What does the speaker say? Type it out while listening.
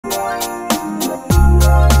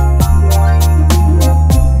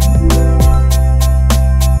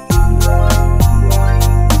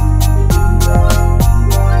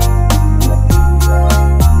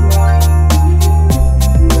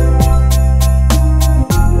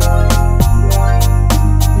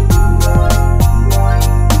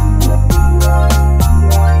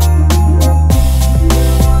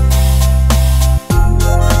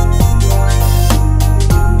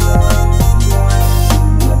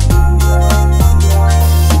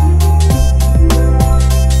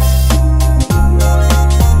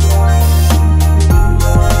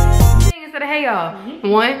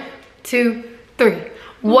2, 3.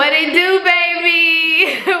 What it do,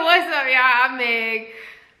 baby? What's up, y'all? I'm Meg.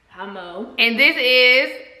 I'm Mo. And this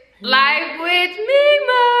is Life with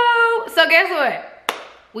MeMo. So guess what?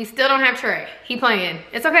 We still don't have Trey. He playing.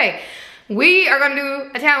 It's okay. We are gonna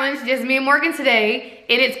do a challenge, just me and Morgan today,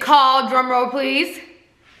 and it's called, drum roll please,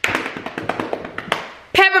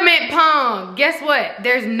 Peppermint Pong. Guess what?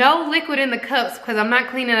 There's no liquid in the cups because I'm not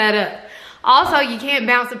cleaning that up. Also, you can't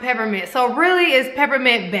bounce a peppermint. So really, it's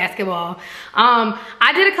peppermint basketball.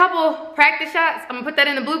 I did a couple practice shots. I'm gonna put that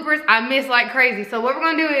in the bloopers. I missed like crazy. So what we're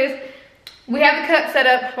gonna do is, we have the cup set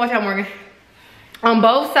up, watch out Morgan, on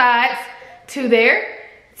both sides, to there,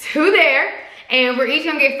 and we're each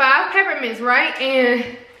gonna get 5 peppermints, right?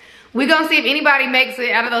 And we're gonna see if anybody makes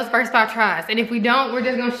it out of those first 5 tries. And if we don't, we're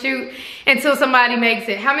just gonna shoot until somebody makes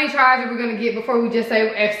it. How many tries are we gonna get before we just say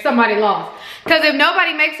if somebody lost? Because if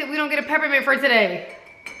nobody makes it, we don't get a peppermint for today.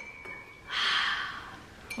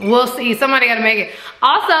 We'll see, somebody gotta make it.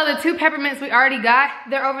 Also, the 2 peppermints we already got,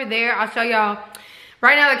 they're over there. I'll show y'all.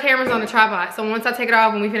 Right now the camera's on the tripod, so once I take it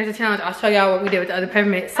off when we finish the challenge, I'll show y'all what we did with the other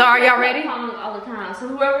peppermint. So are y'all ready? Pong all the time. So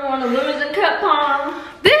whoever won the women's and cup pong.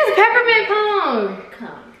 This is peppermint pong.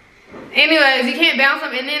 Come. Anyways, you can't bounce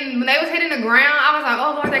them, and then when they was hitting the ground, I was like,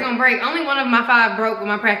 oh Lord, they're gonna break. Only one of my 5 broke with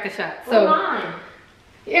my practice shot. So mine.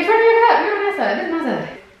 in front of your cup, you're on that side, this is my side.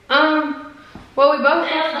 Well, we both.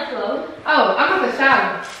 Oh, I'm on the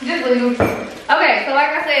shower. Just leave them. Okay, so like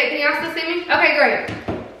I said, can y'all still see me? Okay, great.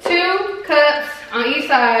 2 cups on each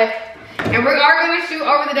side, and we are gonna shoot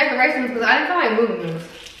over the decorations because I didn't feel like moving those.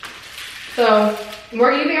 So,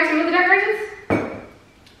 Morgan, you think I should move the decorations?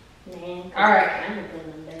 Nah. All right.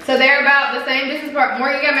 So they're about the same distance apart.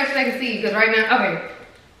 Morgan, you gotta make sure they can see you because right now, okay.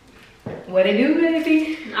 What it do,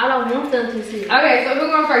 baby? I don't want them to see. Okay, so who's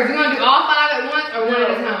going first? You gonna do all 5 at once or one at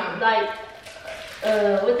a time? Like,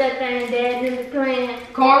 what that thing Dad is playing?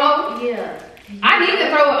 Cornhole? Yeah. I need to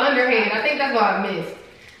throw an underhand. I think that's what I missed.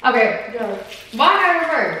 Okay. Go. Why I go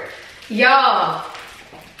first? Y'all.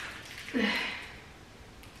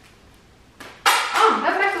 Oh,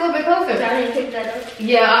 that's actually a little bit closer. So I didn't pick that up?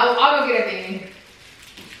 Yeah, I'll go get it then.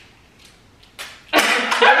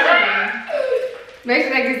 Make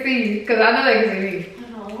sure they can see you, because I know they can see me. I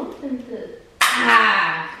don't want them to.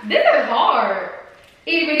 This is hard.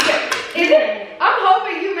 Itty bitty cup. Is it? I'm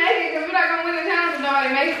hoping you make it, because we're not going to win the challenge if nobody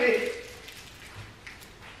makes it.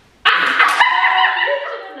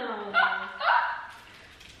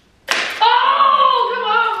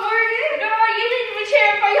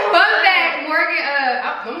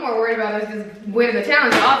 I'm more worried about us just winning the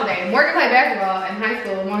challenge all today. Morgan played basketball in high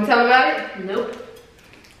school. Want to tell about it? Nope.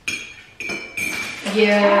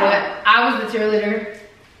 Yeah, I was the cheerleader.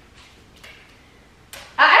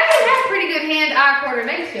 I actually have pretty good hand-eye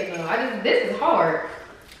coordination though. This is hard.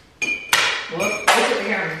 Well, let's get the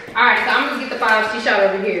camera. All right, so I'm gonna get the 5 she shot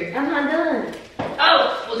over here. I'm not done.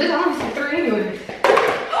 Oh, well this only said 3 anyway.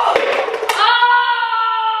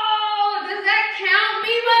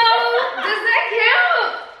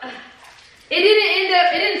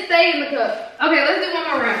 It didn't stay in the cup. Okay, let's do one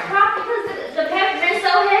more round. Probably because the peppermint's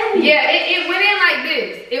so heavy. Yeah, it went in like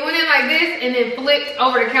this. It went in like this and then flipped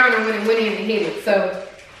over the counter when it went in and hit it. So,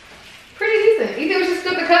 pretty decent. You think we should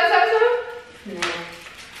scoop the cups out of some? No.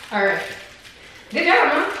 Alright. Good job,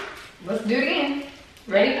 Mom. Let's do it again.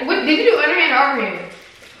 Ready? What, did you do underhand or overhand?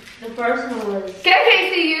 The first one was... Kat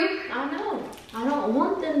can't see you. I know. I don't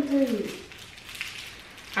want them to.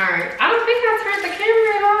 Alright. I don't think I turned the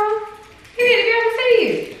camera at all. You need to be able to see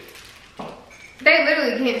you. They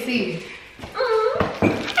literally can't see you.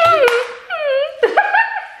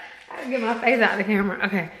 I gotta get my face out of the camera.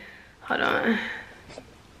 Okay, hold on.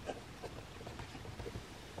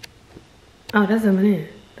 Oh, that's zooming in.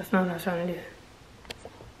 That's not what I was trying to do.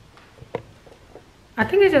 I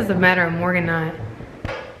think it's just a matter of Morgan not.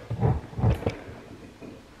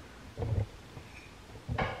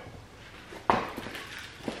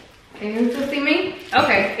 Can you still see me?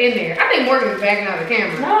 Okay, in there. I think Morgan is backing out of the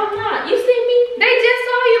camera. No, I'm not. You see me? They just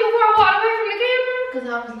saw you before I walked away from the camera. Because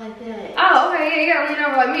I was like that. Oh, okay, yeah, you gotta lean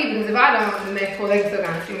over like me because if I don't, then they can still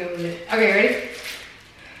kind of see me a little bit. Okay, ready?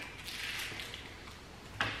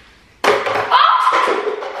 Oh!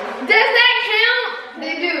 Does that count?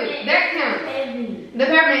 They do. That counts. The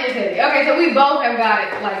peppermint is heavy. Okay, so we both have got it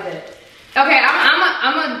like that. Okay,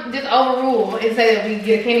 I'm gonna just overrule and say that we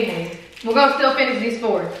get a candy cane. We're gonna still finish these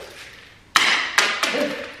 4.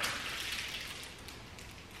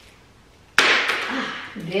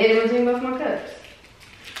 Dead in between both my cups.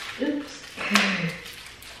 Oops.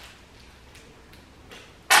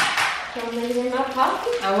 Trying to make it in my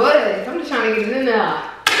pocket? I was. I'm just trying to get it in there.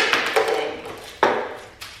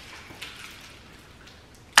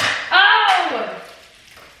 Ah!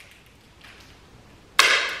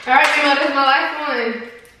 my last one.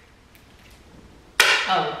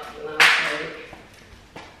 Oh, no, sorry.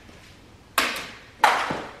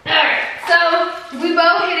 Alright, so we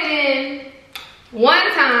both hit it in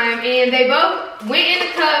one time and they both went in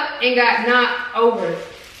the cup and got knocked over.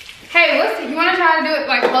 Hey, you wanna try to do it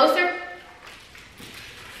like closer?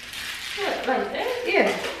 What, like that?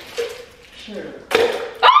 Yeah. Sure.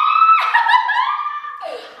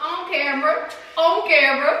 On camera.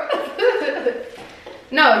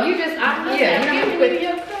 No, you just, Give me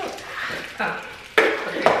your cup. Oh.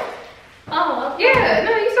 Oh, okay. Yeah,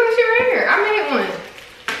 no, you saw the shit right here. I made one.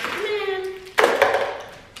 Man.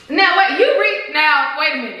 Now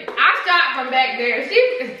wait a minute. I shot from back there.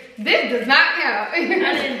 This does not count. I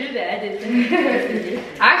didn't do that. I didn't.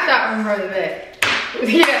 I shot from further back.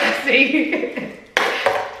 Yeah, see.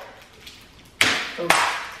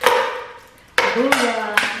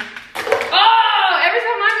 Booyah. Oh, every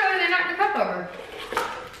time I go, they knock the cup over.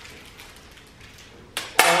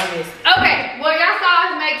 Oh, I missed. Okay, well, y'all saw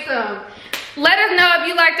us make some. Let us know if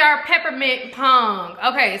you liked our peppermint pong.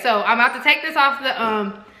 Okay, so I'm about to take this off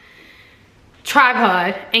the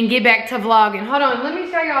tripod and get back to vlogging. Hold on, let me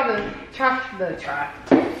show y'all the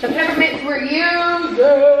peppermints we're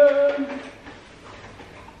using.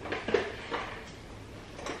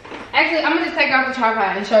 Actually, I'm gonna just take off the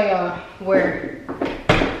tripod and show y'all where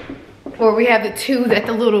we have the two that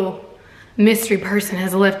the little mystery person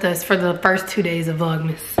has left us for the first 2 days of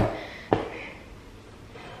VLogMAS.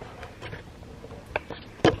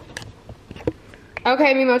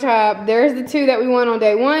 Okay, MeMo Tribe, there's the two that we won on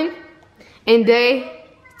day 1 and day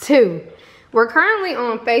 2. We're currently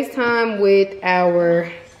on FaceTime with our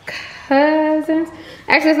cousins.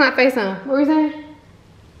 Actually, it's not FaceTime. What were you saying?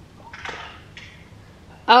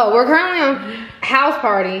 Oh, we're currently on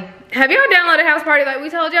HouseParty. Have y'all downloaded HouseParty like we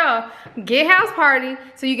told y'all? Get HouseParty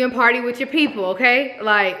so you can party with your people, okay?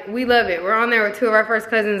 Like, we love it. We're on there with 2 of our first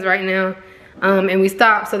cousins right now. And we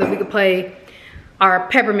stopped so that we could play our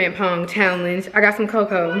Peppermint Pong challenge. I got some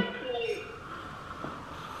cocoa.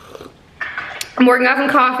 Morgan got some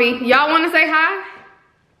coffee. Y'all want to say hi?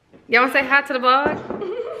 Y'all want to say hi to the vlog?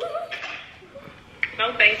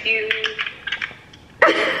 No, thank you.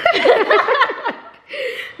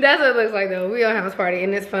 That's what it looks like though. We on HouseParty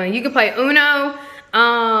and it's fun. You can play Uno.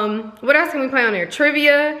 What else can we play on there?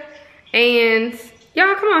 Trivia. And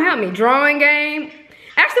y'all, come on, help me. Drawing game.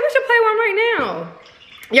 Actually, we should play one right now.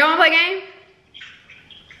 Y'all wanna play game?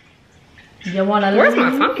 You wanna Where's my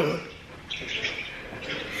phone?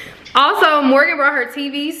 Also, Morgan brought her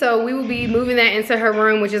TV, so we will be moving that into her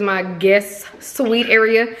room, which is my guest suite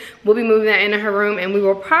area. We'll be moving that into her room and we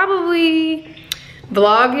will probably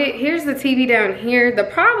vlog it. Here's the TV down here. The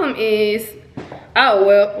problem is, oh,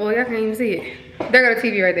 well, y'all can't even see it. There got a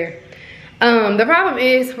TV right there. The problem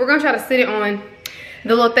is we're gonna try to sit it on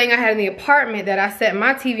the little thing I had in the apartment that I set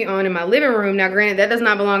my TV on in my living room. Now, granted, that does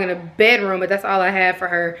not belong in a bedroom, but that's all I have for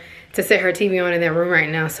her to set her TV on in that room right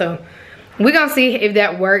now. So we're gonna see if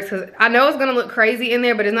that works, because I know it's gonna look crazy in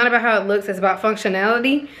there, but it's not about how it looks, it's about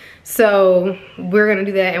functionality. So we're gonna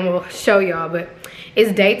do that and we'll show y'all. But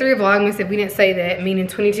it's day 3 of VLogMAS, if we didn't say that, meaning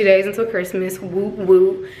 22 days until Christmas. Whoop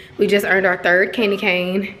whoop. We just earned our 3rd candy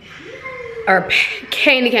cane. Or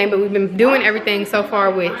candy cane, but we've been doing everything so far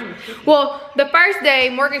with, well, the first day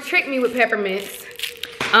Morgan tricked me with peppermints.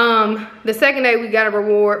 The second day we got a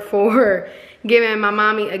reward for giving my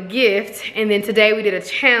mommy a gift, and then today we did a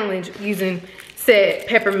challenge using said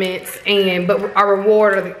peppermints, but our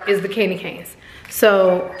reward is the candy canes.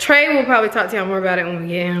 So Trey will probably talk to y'all more about it when we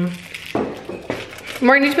get him.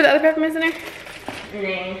 Morgan, did you put the other peppermints in there?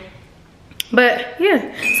 Nah. But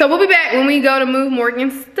yeah, so we'll be back when we go to move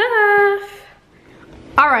Morgan's stuff.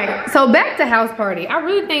 All right, so back to HouseParty. I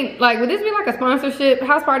really think, like, would this be like a sponsorship?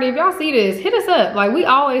 HouseParty, if y'all see this, hit us up. Like, we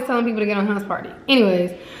always telling people to get on HouseParty.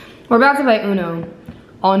 Anyways, we're about to play Uno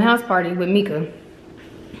on HouseParty with Mika.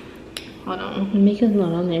 Hold on. Mika's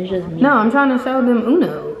not on there, it's just me. No, I'm trying to show them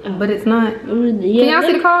Uno, but it's not. Yeah, can y'all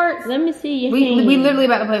see the cards? Let me see your We literally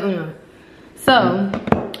about to play Uno. So,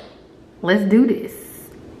 let's do this.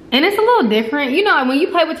 And it's a little different. You know, when you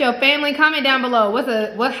play with your family, comment down below.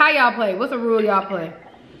 How y'all play? What's a rule y'all play?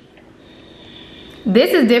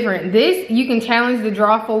 This is different. This, you can challenge the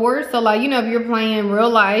draw 4. So like, you know, if you're playing real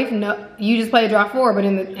life, no, you just play a draw 4. But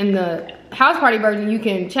in the HouseParty version, you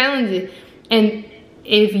can challenge it. And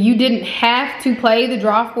if you didn't have to play the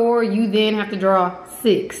draw 4, you then have to draw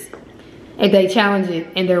 6. If they challenge it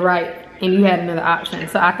and they're right and you had another option.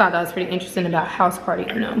 So I thought that was pretty interesting about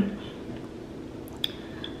HouseParty, you know.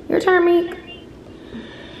 Your turn, Meek.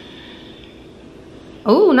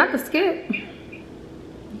 Oh, not the skip.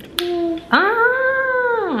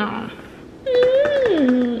 Ah.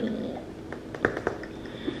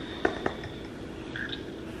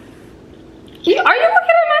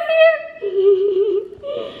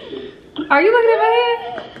 Are you looking at my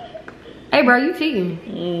hand? Hey, bro, you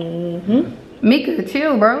cheating. Mika,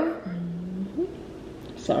 chill, bro.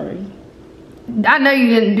 Sorry. I know you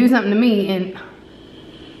didn't do something to me and...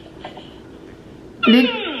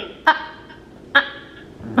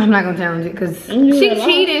 I'm not gonna challenge it because she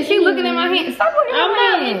cheating. She looking at my hand. Stop looking at my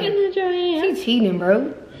hand. I'm not looking at your hand. She cheating,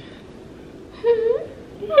 bro.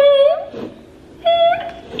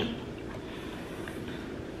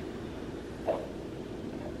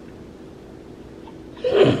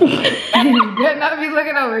 You better not be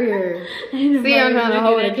looking over here. See, I'm trying to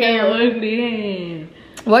hold the camera.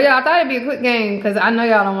 Well, y'all, I thought it'd be a quick game because I know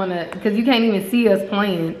y'all don't want to, because you can't even see us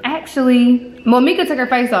playing. Actually, well, Mika took her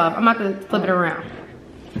face off. I'm about to flip it around.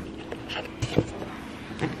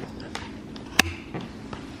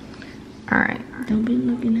 All right. Don't be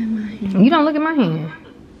looking at my hand. You don't look at my hand.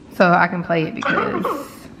 So I can play it because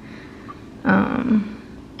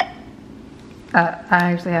I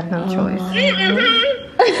actually have no choice.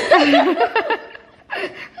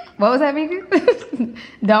 What was that, Mika?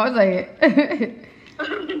 Don't say it.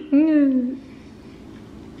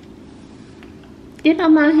 Get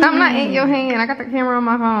on my hand. I'm not in your hand. I got the camera on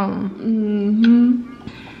my phone.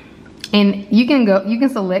 And you can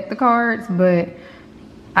select the cards, but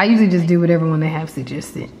I usually just do whatever one they have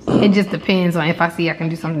suggested. It just depends on if I see I can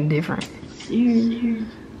do something different. Serious.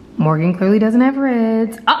 Morgan clearly doesn't have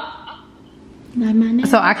reds. Oh! Not my name.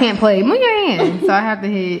 So I can't play. Move your hand. So I have to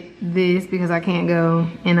hit this because I can't go,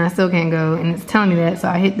 and I still can't go, and it's telling me that. So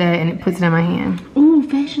I hit that, and it puts it in my hand. Ooh,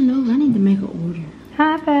 Fashion Nova. I need to make an order.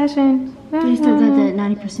 Hi, Fashion. They still got that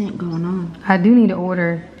 90% going on. I do need to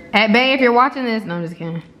order. At Bay, if you're watching this, no, I'm just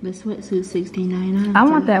kidding. The sweatsuit $16.99. I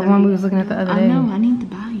want that one we was looking at the other day. I know. I need to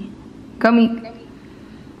buy it. Go meet.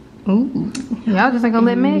 Ooh, y'all just ain't gonna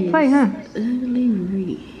let Meg play, huh? Ugly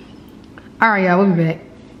Reed. All right, y'all, we'll be back.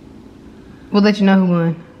 We'll let you know who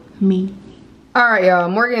won. Me. All right, y'all.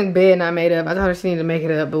 Morgan's bed not made up. I told her she needed to make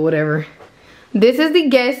it up, but whatever. This is the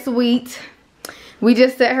guest suite. We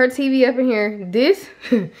just set her TV up in here. This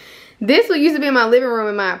used to be in my living room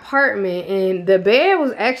in my apartment, and the bed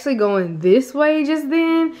was actually going this way just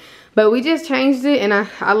then, but we just changed it, and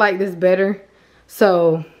I like this better.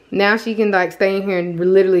 So now she can like stay in here and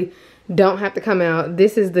literally don't have to come out.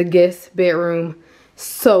 This is the guest bedroom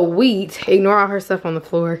suite. Ignore all her stuff on the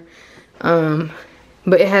floor.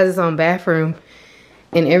 But it has its own bathroom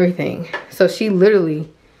and everything. So she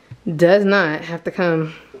literally does not have to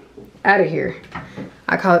come out of here.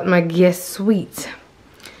 I call it my guest suite.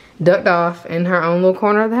 Ducked off in her own little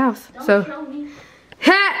corner of the house. Don't show me.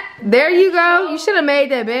 Ha! There you go. You should have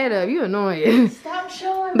made that bed up. You annoying. Stop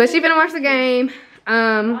showing But she finna watch the game.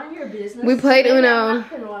 On your business. We played Uno. I'm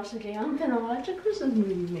not gonna watch the game. I'm gonna watch a Christmas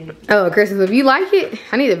movie, maybe. Oh, Christmas. If you like it,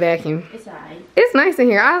 I need a vacuum. It's alright. It's nice in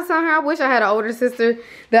here. I wish I had an older sister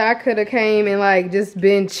that I could have came and like just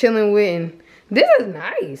been chilling with. And this is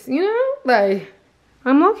nice, you know? Like,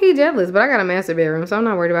 I'm low-key jealous, but I got a master bedroom, so I'm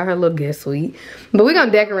not worried about her little guest suite. But we're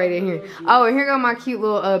gonna decorate it in here. Oh, and here go my cute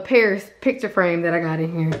little Paris picture frame that I got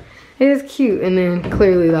in here. It is cute, and then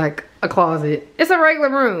clearly like a closet. It's a regular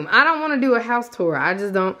room. I don't want to do a house tour. I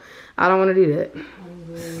don't want to do that.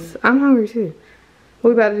 I'm hungry too. What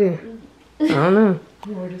we about to do? I don't know.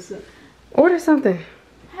 Order something.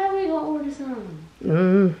 How we gonna order something? I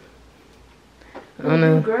don't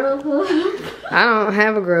know. Grubhub. I don't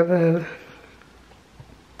have a Grubhub.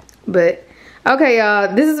 But okay,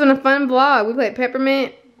 y'all. This has been a fun vlog. We played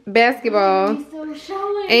Peppermint basketball,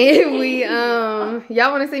 and we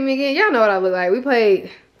y'all want to see me again? Y'all know what I look like. We played.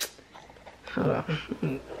 Hold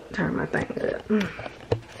on. Turn my thing up.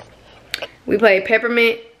 We played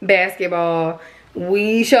Peppermint basketball.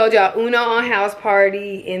 We showed y'all Uno on House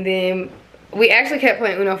Party, and then we actually kept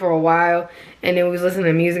playing Uno for a while, and then we was listening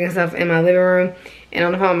to music and stuff in my living room and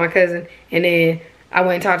on the phone with my cousin, and then I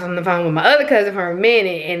went and talked on the phone with my other cousin for a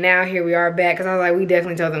minute, and now here we are back because I was like, we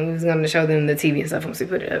definitely told them we was going to show them the TV and stuff once we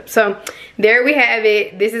put it up. So there we have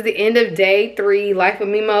it. This is the end of day 3, Life with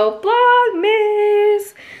MeMo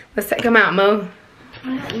VLogMAS. Let's take them out, Mo.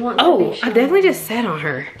 Oh, I definitely just sat on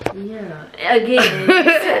her. Yeah. Again, you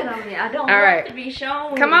sat on me. I don't want to be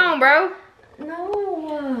shown. Come on, bro.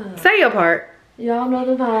 No. Say your part. Y'all know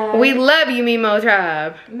the vibe. We love you, MeMo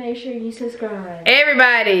Tribe. Make sure you subscribe.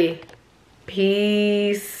 Everybody.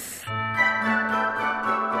 Peace.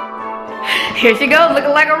 Here she goes, looking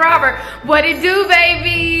like a robber. What it do,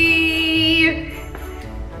 baby?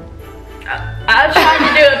 I tried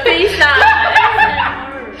to do a peace sign.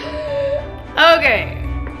 Okay.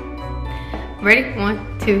 Ready?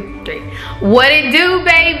 1, 2, 3. What it do,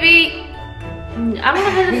 baby? I don't know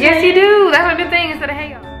how to say Yes, you do. That's what the thing instead of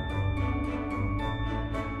hey y'all.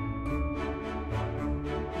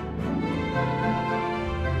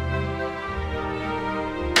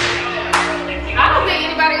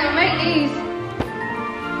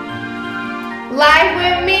 Life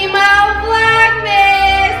with MeMo.